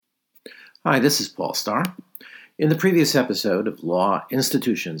Hi, this is Paul Starr. In the previous episode of Law,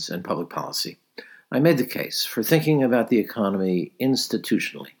 Institutions, and Public Policy, I made the case for thinking about the economy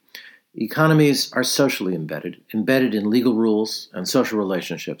institutionally. Economies are socially embedded in legal rules and social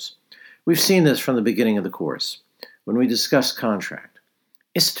relationships. We've seen this from the beginning of the course, when we discussed contract.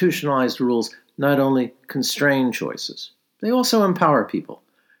 Institutionalized rules not only constrain choices, they also empower people,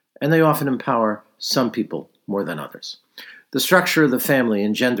 and they often empower some people more than others. The structure of the family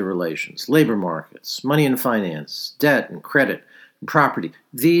and gender relations, labor markets, money and finance, debt and credit, and property,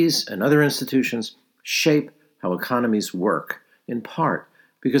 these and other institutions shape how economies work, in part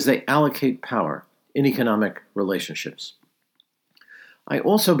because they allocate power in economic relationships. I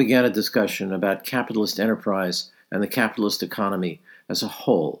also began a discussion about capitalist enterprise and the capitalist economy as a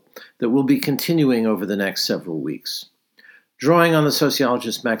whole that will be continuing over the next several weeks. Drawing on the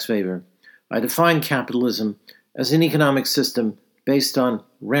sociologist Max Weber, I define capitalism as an economic system based on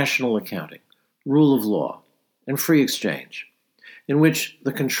rational accounting, rule of law, and free exchange, in which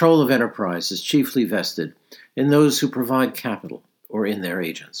the control of enterprise is chiefly vested in those who provide capital or in their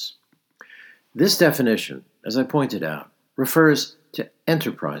agents. This definition, as I pointed out, refers to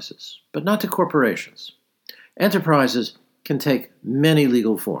enterprises, but not to corporations. Enterprises can take many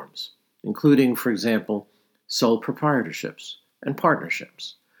legal forms, including, for example, sole proprietorships and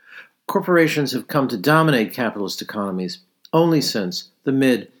partnerships. Corporations have come to dominate capitalist economies only since the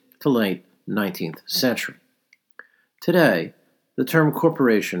mid to late 19th century. Today, the term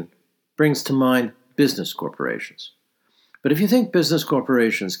corporation brings to mind business corporations. But if you think business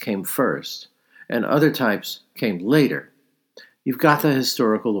corporations came first and other types came later, you've got the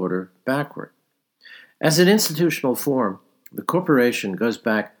historical order backward. As an institutional form, the corporation goes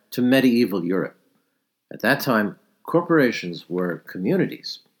back to medieval Europe. At that time, corporations were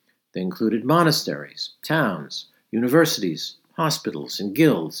communities. They included monasteries, towns, universities, hospitals, and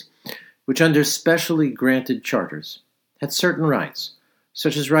guilds, which under specially granted charters had certain rights,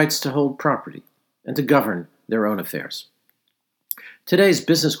 such as rights to hold property and to govern their own affairs. Today's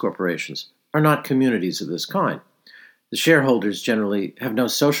business corporations are not communities of this kind. The shareholders generally have no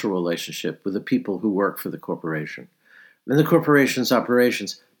social relationship with the people who work for the corporation, and the corporation's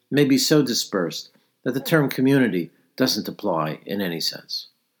operations may be so dispersed that the term community doesn't apply in any sense.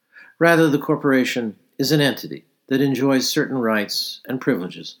 Rather, the corporation is an entity that enjoys certain rights and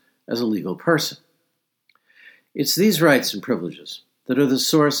privileges as a legal person. It's these rights and privileges that are the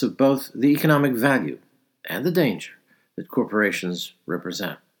source of both the economic value and the danger that corporations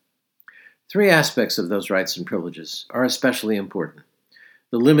represent. Three aspects of those rights and privileges are especially important: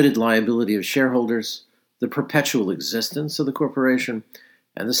 the limited liability of shareholders, the perpetual existence of the corporation,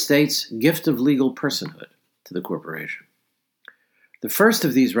 and the state's gift of legal personhood to the corporation. The first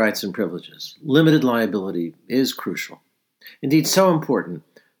of these rights and privileges, limited liability, is crucial. Indeed, so important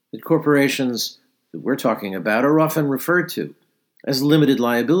that corporations that we're talking about are often referred to as limited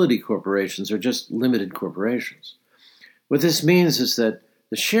liability corporations or just limited corporations. What this means is that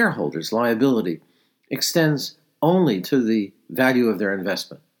the shareholders' liability extends only to the value of their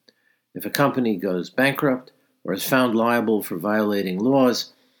investment. If a company goes bankrupt or is found liable for violating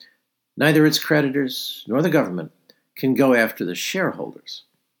laws, neither its creditors nor the government can go after the shareholders.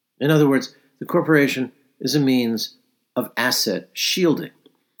 In other words, the corporation is a means of asset shielding.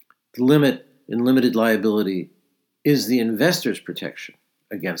 The limit in limited liability is the investor's protection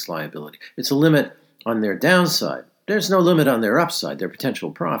against liability. It's a limit on their downside. There's no limit on their upside, their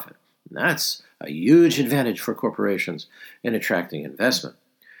potential profit. And that's a huge advantage for corporations in attracting investment.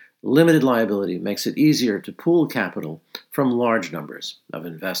 Limited liability makes it easier to pool capital from large numbers of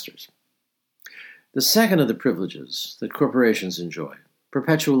investors. The second of the privileges that corporations enjoy,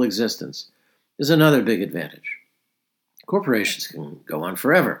 perpetual existence, is another big advantage. Corporations can go on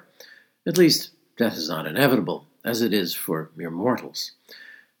forever. At least, death is not inevitable, as it is for mere mortals.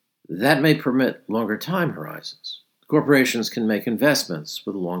 That may permit longer time horizons. Corporations can make investments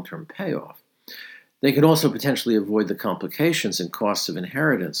with a long-term payoff. They can also potentially avoid the complications and costs of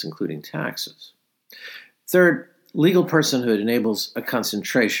inheritance, including taxes. Third, legal personhood enables a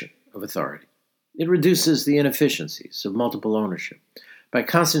concentration of authority. It reduces the inefficiencies of multiple ownership by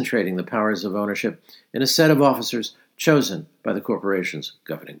concentrating the powers of ownership in a set of officers chosen by the corporation's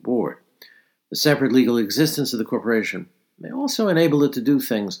governing board. The separate legal existence of the corporation may also enable it to do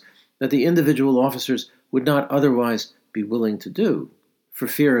things that the individual officers would not otherwise be willing to do for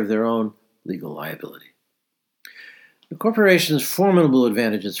fear of their own legal liability. The corporation's formidable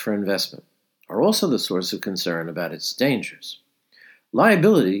advantages for investment are also the source of concern about its dangers.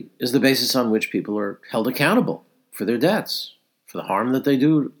 Liability is the basis on which people are held accountable for their debts, for the harm that they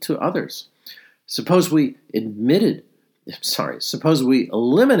do to others. Suppose we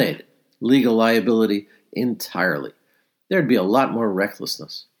eliminated legal liability entirely. There'd be a lot more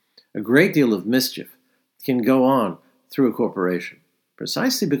recklessness. A great deal of mischief can go on through a corporation,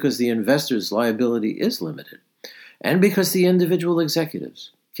 precisely because the investor's liability is limited, and because the individual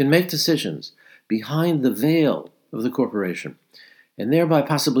executives can make decisions behind the veil of the corporation, and thereby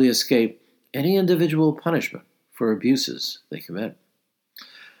possibly escape any individual punishment for abuses they commit.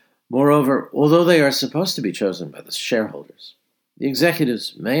 Moreover, although they are supposed to be chosen by the shareholders, the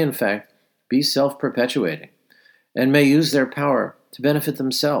executives may in fact be self-perpetuating and may use their power to benefit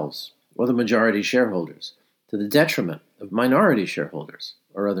themselves or the majority shareholders to the detriment of minority shareholders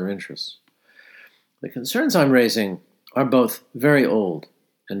or other interests. The concerns I'm raising are both very old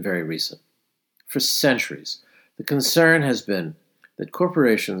and very recent. For centuries, the concern has been that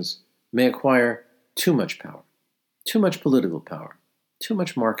corporations may acquire too much power, too much political power, too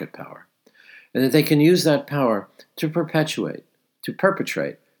much market power, and that they can use that power to perpetrate,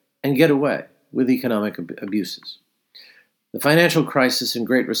 and get away with economic abuses. The financial crisis and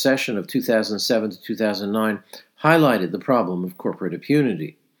Great Recession of 2007 to 2009 highlighted the problem of corporate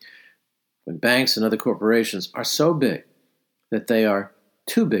impunity, when banks and other corporations are so big that they are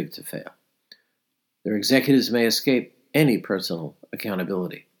too big to fail. Their executives may escape any personal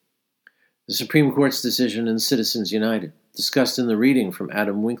accountability. The Supreme Court's decision in Citizens United, discussed in the reading from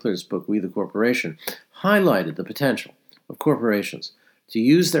Adam Winkler's book, We the Corporation, highlighted the potential of corporations to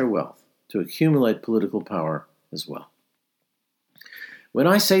use their wealth to accumulate political power as well. When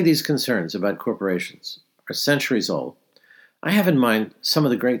I say these concerns about corporations are centuries old, I have in mind some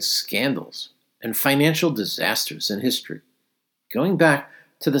of the great scandals and financial disasters in history, going back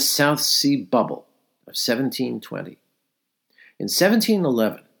to the South Sea Bubble of 1720. In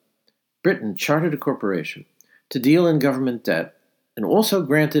 1711, Britain chartered a corporation to deal in government debt and also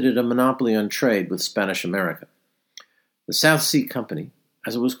granted it a monopoly on trade with Spanish America. The South Sea Company,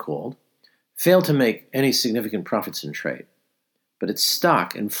 as it was called, failed to make any significant profits in trade, but its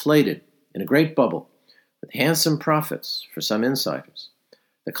stock inflated in a great bubble with handsome profits for some insiders.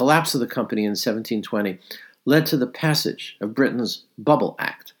 The collapse of the company in 1720 led to the passage of Britain's Bubble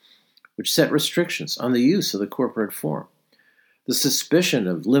Act, which set restrictions on the use of the corporate form. The suspicion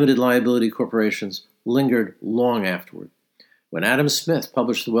of limited liability corporations lingered long afterward. When Adam Smith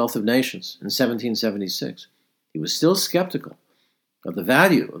published The Wealth of Nations in 1776, he was still skeptical of the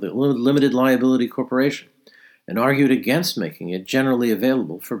value of the limited liability corporation and argued against making it generally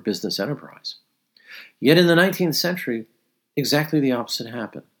available for business enterprise. Yet in the 19th century, exactly the opposite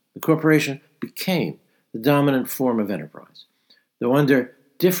happened. The corporation became the dominant form of enterprise, though under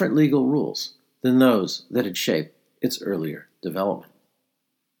different legal rules than those that had shaped its earlier development.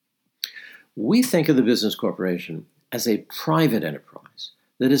 We think of the business corporation as a private enterprise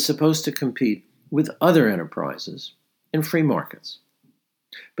that is supposed to compete with other enterprises in free markets.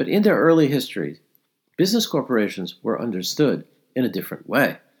 But in their early history, business corporations were understood in a different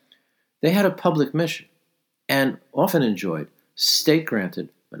way. They had a public mission and often enjoyed state-granted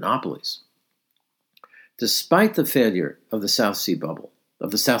monopolies. Despite the failure of the South Sea Bubble,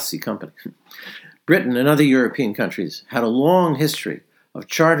 of the South Sea Company, Britain and other European countries had a long history of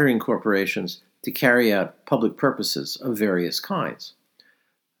chartering corporations to carry out public purposes of various kinds.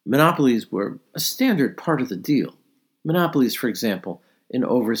 Monopolies were a standard part of the deal. Monopolies, for example, in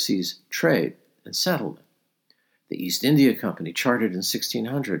overseas trade and settlement. The East India Company, chartered in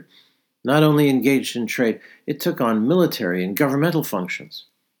 1600, not only engaged in trade, it took on military and governmental functions,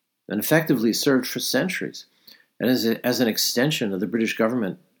 and effectively served for centuries as an extension of the British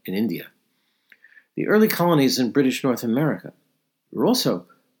government in India. The early colonies in British North America were also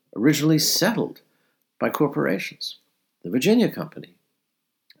originally settled by corporations, the Virginia Company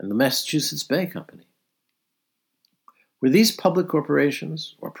and the Massachusetts Bay Company. Were these public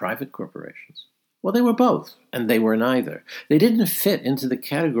corporations or private corporations? Well, they were both, and they were neither. They didn't fit into the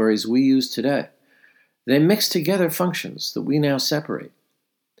categories we use today. They mixed together functions that we now separate,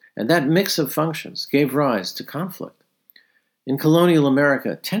 and that mix of functions gave rise to conflict. In colonial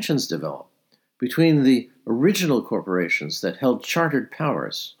America, tensions developed between the original corporations that held chartered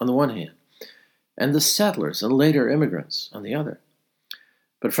powers on the one hand, and the settlers and later immigrants on the other.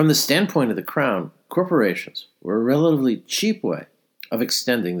 But from the standpoint of the Crown, corporations were a relatively cheap way of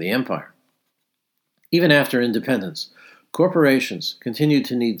extending the empire. Even after independence, corporations continued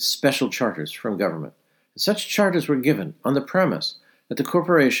to need special charters from government. Such charters were given on the premise that the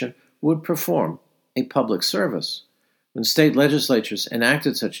corporation would perform a public service. When state legislatures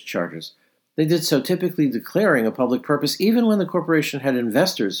enacted such charters, they did so typically declaring a public purpose even when the corporation had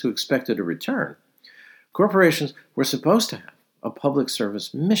investors who expected a return. Corporations were supposed to have a public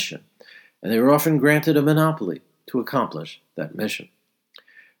service mission, and they were often granted a monopoly to accomplish that mission.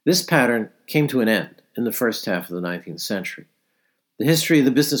 This pattern came to an end in the first half of the 19th century. The history of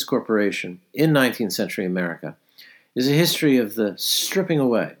the business corporation in 19th century America is a history of the stripping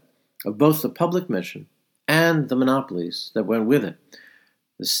away of both the public mission and the monopolies that went with it.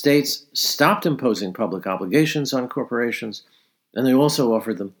 The states stopped imposing public obligations on corporations, and they also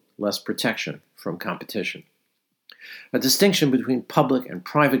offered them less protection from competition. A distinction between public and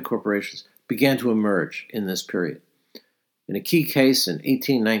private corporations began to emerge in this period. In a key case in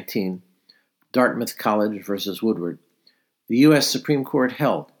 1819, Dartmouth College versus Woodward, the U.S. Supreme Court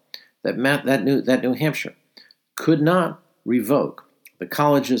held that New Hampshire could not revoke the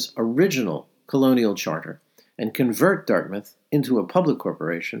college's original colonial charter and convert Dartmouth into a public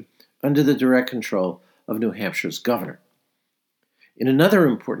corporation under the direct control of New Hampshire's governor. In another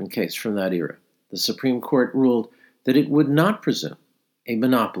important case from that era, the Supreme Court ruled that it would not presume a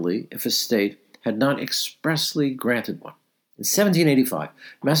monopoly if a state had not expressly granted one. In 1785,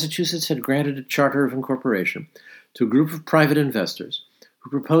 Massachusetts had granted a charter of incorporation to a group of private investors who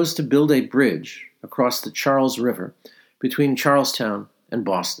proposed to build a bridge across the Charles River between Charlestown and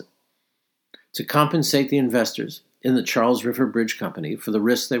Boston. To compensate the investors in the Charles River Bridge Company for the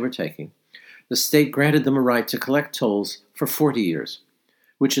risks they were taking, the state granted them a right to collect tolls for 40 years,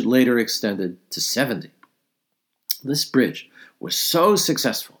 which it later extended to 70. This bridge was so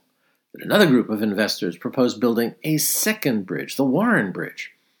successful that another group of investors proposed building a second bridge, the Warren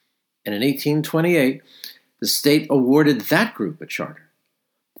Bridge. And in 1828, the state awarded that group a charter.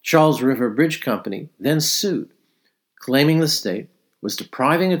 The Charles River Bridge Company then sued, claiming the state was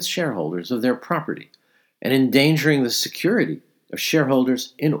depriving its shareholders of their property and endangering the security of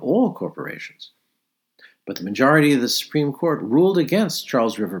shareholders in all corporations. But the majority of the Supreme Court ruled against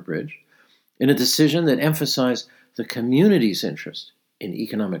Charles River Bridge in a decision that emphasized the community's interest in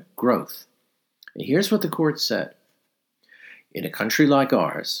economic growth. And here's what the court said. In a country like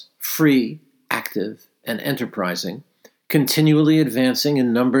ours, free, active, and enterprising, continually advancing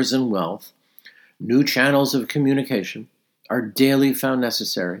in numbers and wealth, new channels of communication are daily found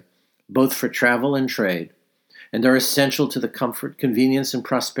necessary, both for travel and trade, and are essential to the comfort, convenience, and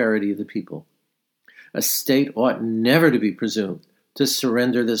prosperity of the people. A state ought never to be presumed to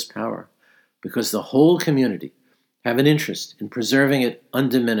surrender this power, because the whole community have an interest in preserving it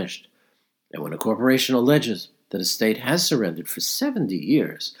undiminished. And when a corporation alleges that a state has surrendered for 70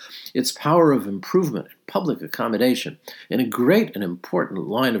 years its power of improvement and public accommodation in a great and important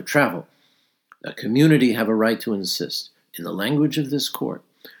line of travel, the community have a right to insist, in the language of this court,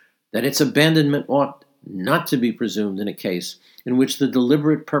 that its abandonment ought not to be presumed in a case in which the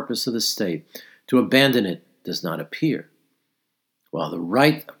deliberate purpose of the state to abandon it does not appear. While the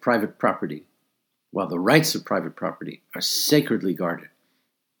rights of private property are sacredly guarded,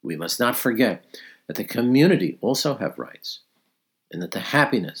 we must not forget that the community also have rights, and that the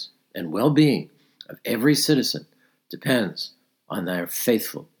happiness and well-being of every citizen depends on their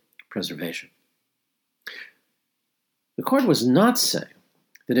faithful preservation. The court was not saying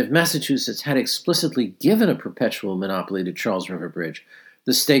that if Massachusetts had explicitly given a perpetual monopoly to Charles River Bridge,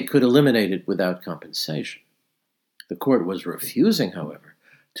 the state could eliminate it without compensation. The court was refusing, however,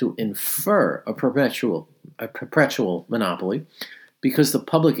 to infer a perpetual monopoly because the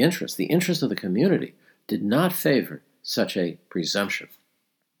public interest, the interest of the community, did not favor such a presumption.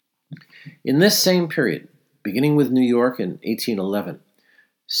 In this same period, beginning with New York in 1811,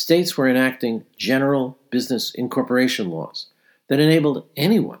 states were enacting general business incorporation laws that enabled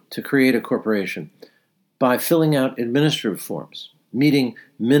anyone to create a corporation by filling out administrative forms, meeting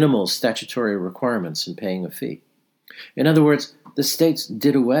minimal statutory requirements and paying a fee. In other words, the states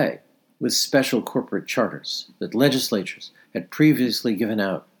did away with special corporate charters that legislatures had previously given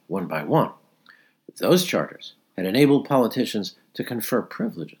out one by one. Those charters had enabled politicians to confer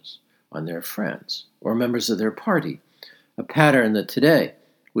privileges on their friends or members of their party, a pattern that today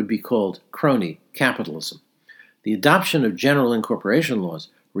would be called crony capitalism. The adoption of general incorporation laws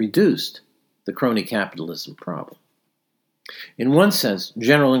reduced the crony capitalism problem. In one sense,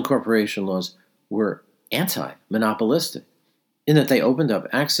 general incorporation laws were anti-monopolistic, in that they opened up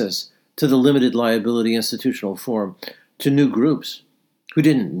access to the limited liability institutional form to new groups who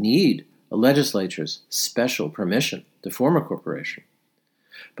didn't need a legislature's special permission to form a corporation.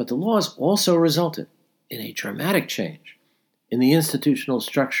 But the laws also resulted in a dramatic change in the institutional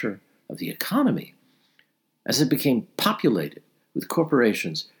structure of the economy as it became populated with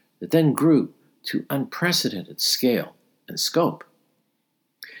corporations that then grew to unprecedented scale and scope.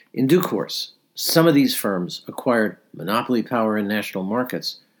 In due course, some of these firms acquired monopoly power in national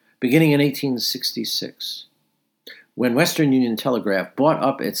markets beginning in 1866, when Western Union Telegraph bought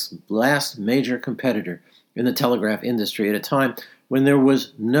up its last major competitor in the telegraph industry at a time when there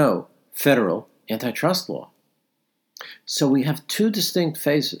was no federal antitrust law. So we have two distinct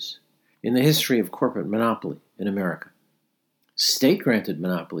phases in the history of corporate monopoly in America. State-granted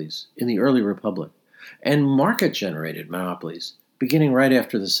monopolies in the early republic, and market-generated monopolies beginning right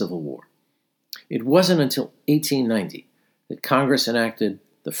after the Civil War. It wasn't until 1890 that Congress enacted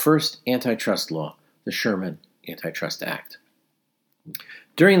the first antitrust law, the Sherman Antitrust Act.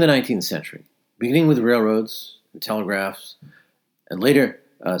 During the 19th century, beginning with railroads and telegraphs, and later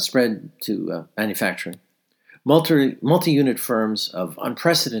spread to manufacturing, multi-unit firms of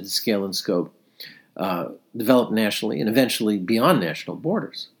unprecedented scale and scope developed nationally and eventually beyond national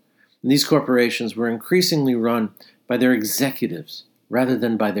borders. And these corporations were increasingly run by their executives rather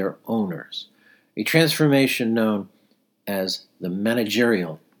than by their owners, a transformation known as the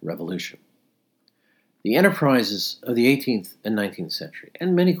managerial revolution. The enterprises of the 18th and 19th century,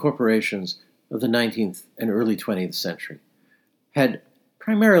 and many corporations of the 19th and early 20th century, had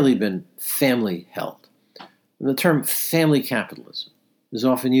primarily been family-held. And the term family capitalism is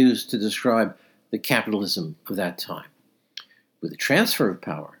often used to describe the capitalism of that time. With the transfer of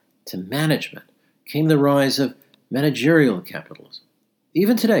power to management came the rise of managerial capitalism.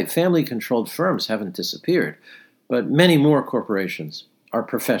 Even today, family-controlled firms haven't disappeared, but many more corporations are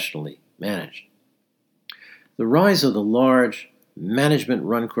professionally managed. The rise of the large,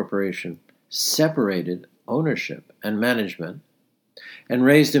 management-run corporation separated ownership and management and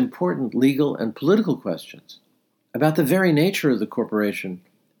raised important legal and political questions about the very nature of the corporation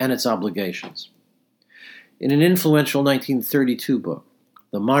and its obligations. In an influential 1932 book,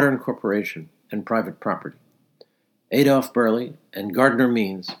 The Modern Corporation and Private Property, Adolph Burley and Gardner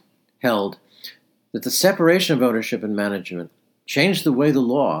Means held that the separation of ownership and management changed the way the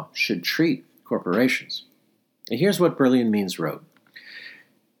law should treat corporations. And here's what Burley and Means wrote.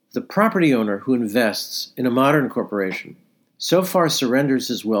 The property owner who invests in a modern corporation so far surrenders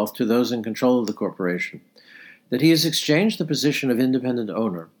his wealth to those in control of the corporation that he has exchanged the position of independent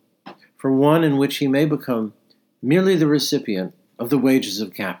owner for one in which he may become merely the recipient of the wages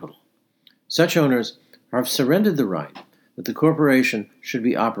of capital. Such owners have surrendered the right that the corporation should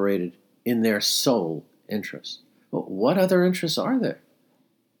be operated in their sole interest. Well, what other interests are there?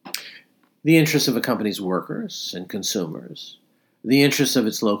 The interests of a company's workers and consumers, the interests of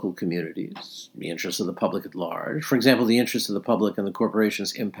its local communities, the interests of the public at large, for example, the interests of the public and the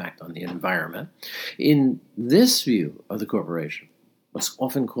corporation's impact on the environment. In this view of the corporation, what's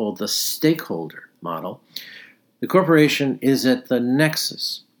often called the stakeholder model, the corporation is at the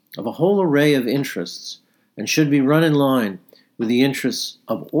nexus of a whole array of interests and should be run in line with the interests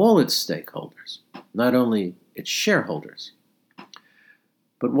of all its stakeholders, not only its shareholders.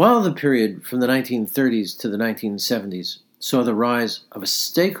 But while the period from the 1930s to the 1970s saw the rise of a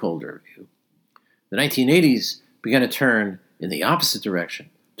stakeholder view, the 1980s began to turn in the opposite direction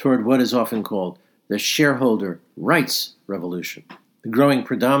toward what is often called the shareholder rights revolution, the growing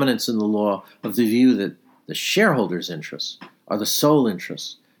predominance in the law of the view that the shareholders' interests are the sole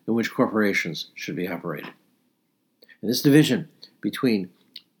interests in which corporations should be operated. And this division between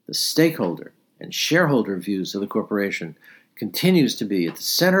the stakeholder and shareholder views of the corporation continues to be at the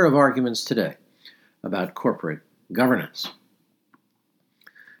center of arguments today about corporate governance.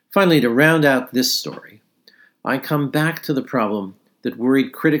 Finally, to round out this story, I come back to the problem that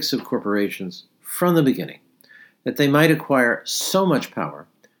worried critics of corporations from the beginning, that they might acquire so much power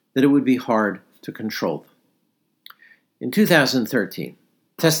that it would be hard to control them. In 2013,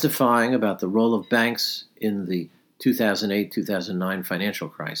 testifying about the role of banks in the 2008-2009 financial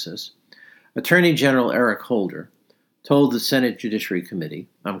crisis, Attorney General Eric Holder told the Senate Judiciary Committee,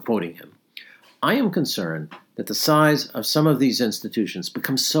 I'm quoting him, "I am concerned that the size of some of these institutions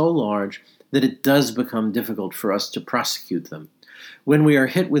becomes so large that it does become difficult for us to prosecute them. When we are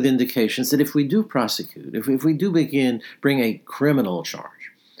hit with indications that if we do prosecute, if we do bring a criminal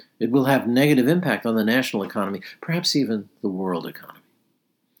charge, it will have negative impact on the national economy, perhaps even the world economy."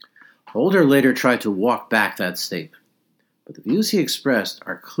 Holder later tried to walk back that statement, but the views he expressed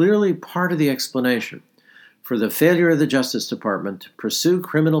are clearly part of the explanation for the failure of the Justice Department to pursue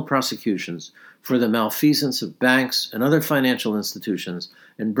criminal prosecutions for the malfeasance of banks and other financial institutions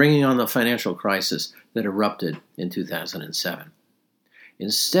and bringing on the financial crisis that erupted in 2007.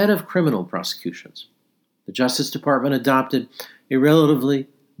 Instead of criminal prosecutions, the Justice Department adopted a relatively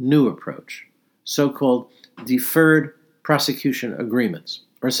new approach, so-called deferred prosecution agreements,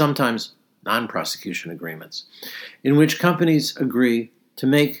 or sometimes non-prosecution agreements, in which companies agree to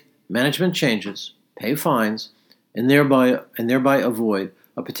make management changes, pay fines, and thereby avoid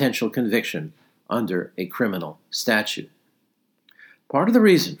a potential conviction under a criminal statute. Part of the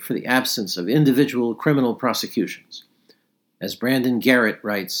reason for the absence of individual criminal prosecutions As Brandon Garrett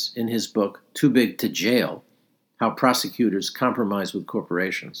writes in his book, Too Big to Jail, How Prosecutors Compromise with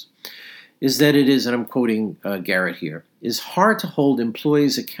Corporations, is that it is, and I'm quoting Garrett here, is hard to hold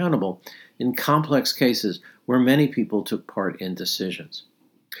employees accountable in complex cases where many people took part in decisions.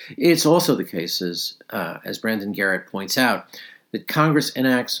 It's also the case, as Brandon Garrett points out, that Congress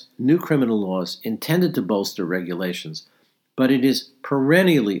enacts new criminal laws intended to bolster regulations, but it is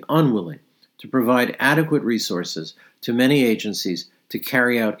perennially unwilling to provide adequate resources to many agencies to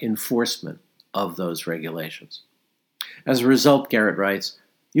carry out enforcement of those regulations. As a result, Garrett writes,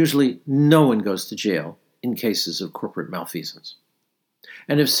 usually no one goes to jail in cases of corporate malfeasance.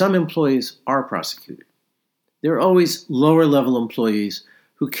 And if some employees are prosecuted, there are always lower-level employees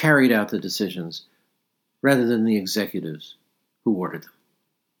who carried out the decisions rather than the executives who ordered them.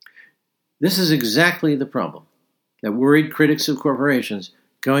 This is exactly the problem that worried critics of corporations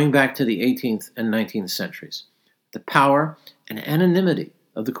going back to the 18th and 19th centuries. The power and anonymity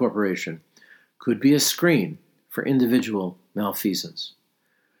of the corporation could be a screen for individual malfeasance.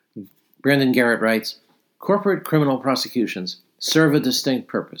 Brandon Garrett writes, corporate criminal prosecutions serve a distinct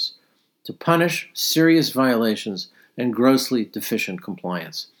purpose: to punish serious violations and grossly deficient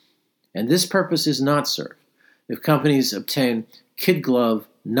compliance. And this purpose is not served if companies obtain kid-glove,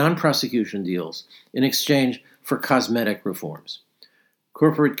 non-prosecution deals in exchange for cosmetic reforms.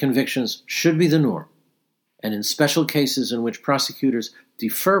 Corporate convictions should be the norm, and in special cases in which prosecutors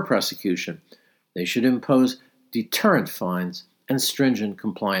defer prosecution, they should impose deterrent fines and stringent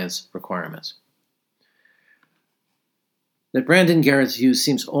compliance requirements. That Brandon Garrett's view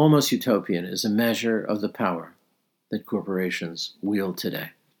seems almost utopian is a measure of the power that corporations wield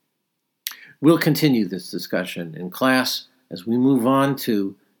today. We'll continue this discussion in class as we move on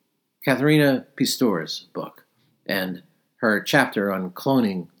to Katharina Pistor's book and her chapter on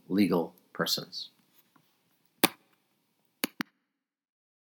cloning legal persons.